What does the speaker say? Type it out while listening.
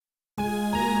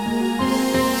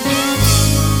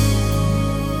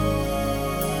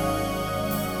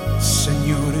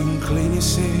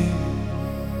inclínese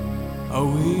a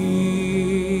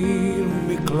oír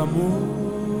mi clamor.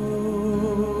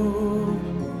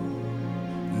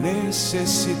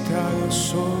 Necesitado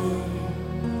soy,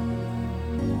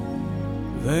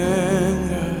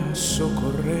 venga a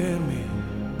socorrerme.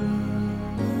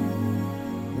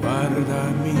 Guarda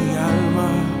mi alma,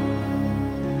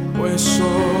 pues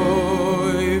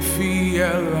soy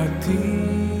fiel a ti.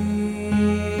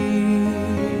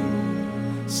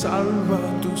 Salva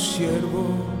a tu siervo,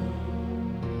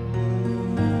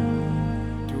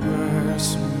 tú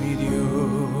eres mi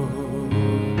Dios.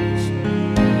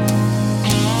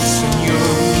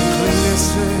 Señor,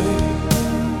 inclínese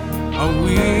a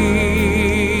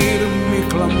oír mi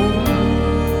clamor.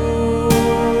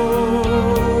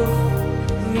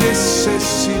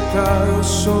 Necesitado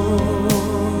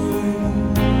soy,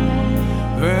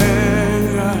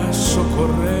 venga a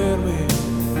socorrerme.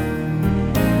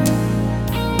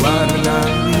 Guarda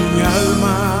mi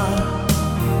alma,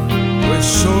 pues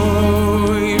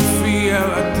soy fiel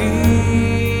a ti.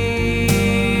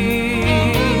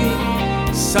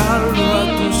 Salva a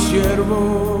tu siervo,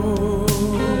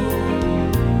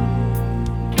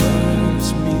 tú eres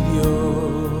mi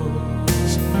Dios.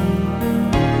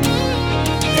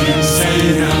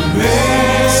 Enséñame,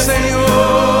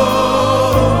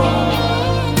 Señor,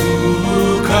 tu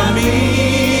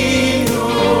camino.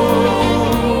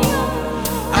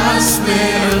 Hazme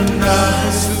andar,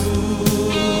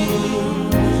 Jesús,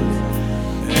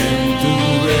 en tu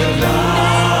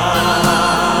verdad.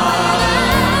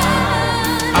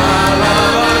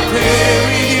 Alábate,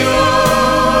 mi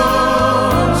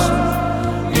Dios,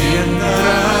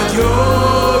 mientras yo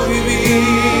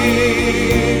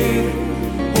vivir.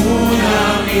 Una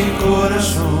mi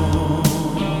corazón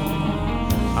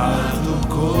a tu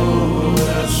corazón.